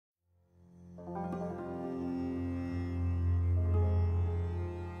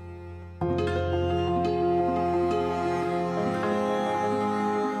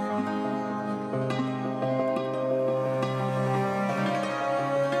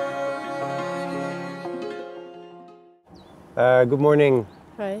Good morning,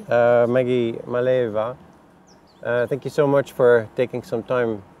 Hi. Maggie Maleeva. Thank you so much for taking some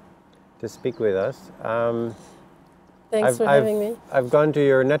time to speak with us. Thanks I've, for I've, having me. I've gone to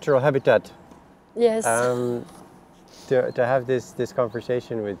your natural habitat Yes. um, to have this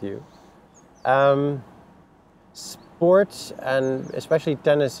conversation with you. Um, Sports and especially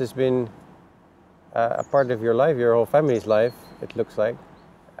tennis has been a part of your life, your whole family's life, it looks like.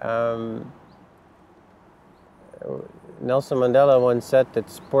 Um, Nelson Mandela once said that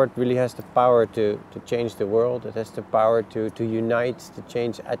sport really has the power to change the world. It has the power to unite, to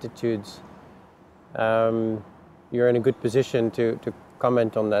change attitudes. You're in a good position to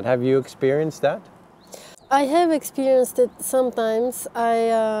comment on that. Have you experienced that? I have experienced it sometimes.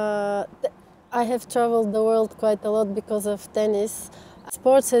 I have traveled the world quite a lot because of tennis.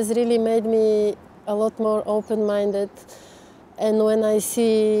 Sports has really made me a lot more open-minded. And when I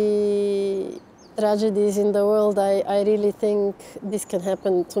see tragedies in the world, I really think this can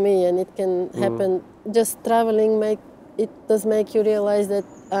happen to me, and it can happen. Just traveling it does make you realize that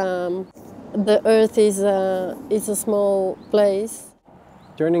the earth is a small place.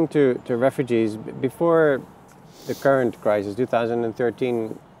 Turning to refugees, before the current crisis,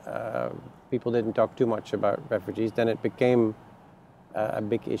 2013, people didn't talk too much about refugees. Then it became a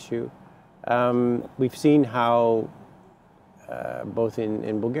big issue. We've seen how both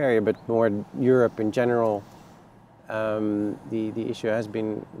in Bulgaria, but more Europe in general, the issue has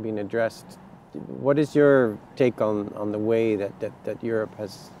been addressed. What is your take on the way that Europe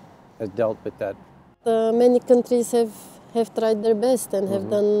has dealt with that? Many countries have tried their best and have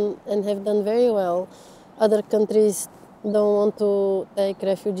done very well. Other countries don't want to take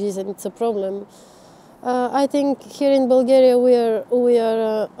refugees, and it's a problem. I think here in Bulgaria we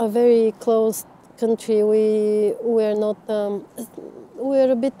are a very closed country. We are not we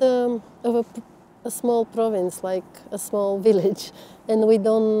are a bit of a small province, like a small village, and we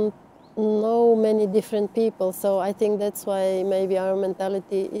don't know many different people. So I think that's why maybe our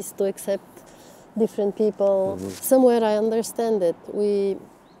mentality is to accept different people. Somewhere I understand it. We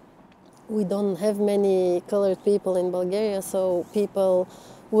don't have many colored people in Bulgaria, so people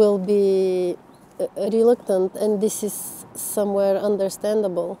will be reluctant, and this is somewhere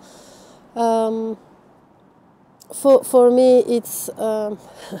understandable. For me, it's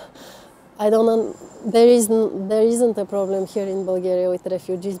I don't know. There isn't a problem here in Bulgaria with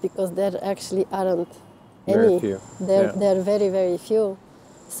refugees because there actually aren't Very any. few. There are very few.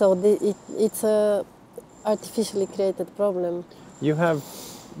 So it's a artificially created problem. You have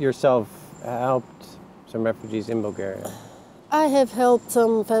yourself helped some refugees in Bulgaria. I have helped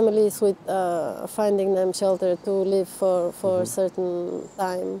some families with finding them shelter to live for a certain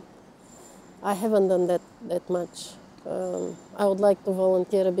time. I haven't done that much. I would like to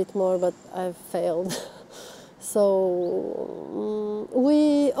volunteer a bit more, but I've failed. So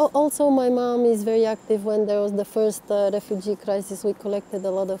also my mom is very active. When there was the first refugee crisis, we collected a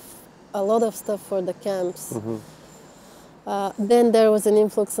lot of stuff for the camps. Then there was an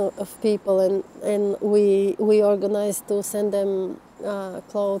influx of people, and we organized to send them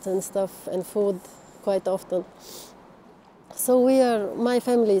clothes and stuff and food quite often. So my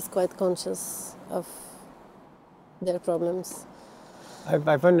family is quite conscious of their problems.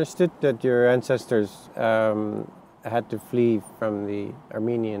 I've understood that your ancestors had to flee from the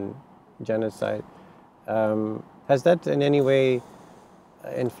Armenian genocide. Has that in any way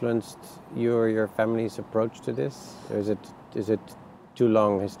influenced your family's approach to this, or is it too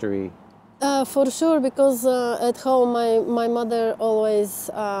long history? For sure, because at home my mother always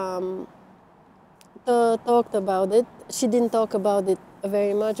talked about it. She didn't talk about it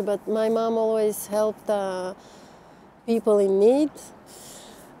very much, but my mom always helped people in need.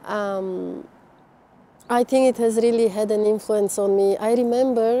 I think it has really had an influence on me. I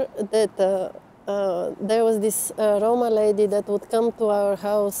remember that there was this Roma lady that would come to our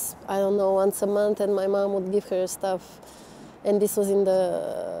house, I don't know, once a month, and my mom would give her stuff. And this was in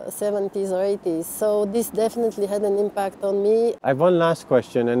the 70s or 80s. So this definitely had an impact on me. I have one last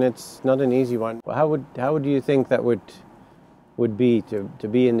question, and it's not an easy one. How would you think that would be to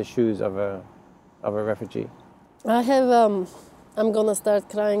be in the shoes of a refugee? I have I'm gonna start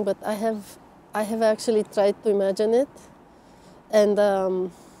crying, but I have actually tried to imagine it, and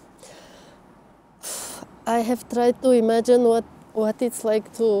I have tried to imagine what it's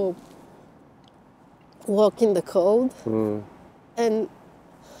like to walk in the cold and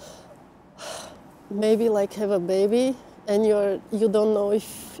maybe like have a baby, and you don't know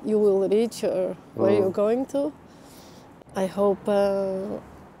if you will reach or where you're going to. I hope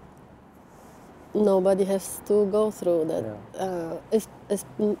nobody has to go through that. Yeah.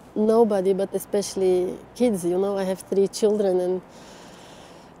 Nobody, but especially kids. You know, I have 3 children, and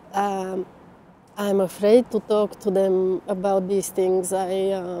I'm afraid to talk to them about these things.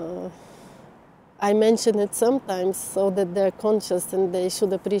 I mention it sometimes so that they're conscious and they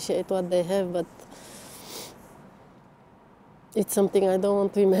should appreciate what they have, but it's something I don't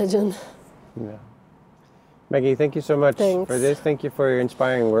want to imagine. Yeah. Maggie, thank you so much Thanks. for this. Thank you for your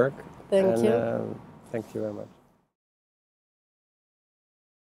inspiring work. Thank you. Thank you very much.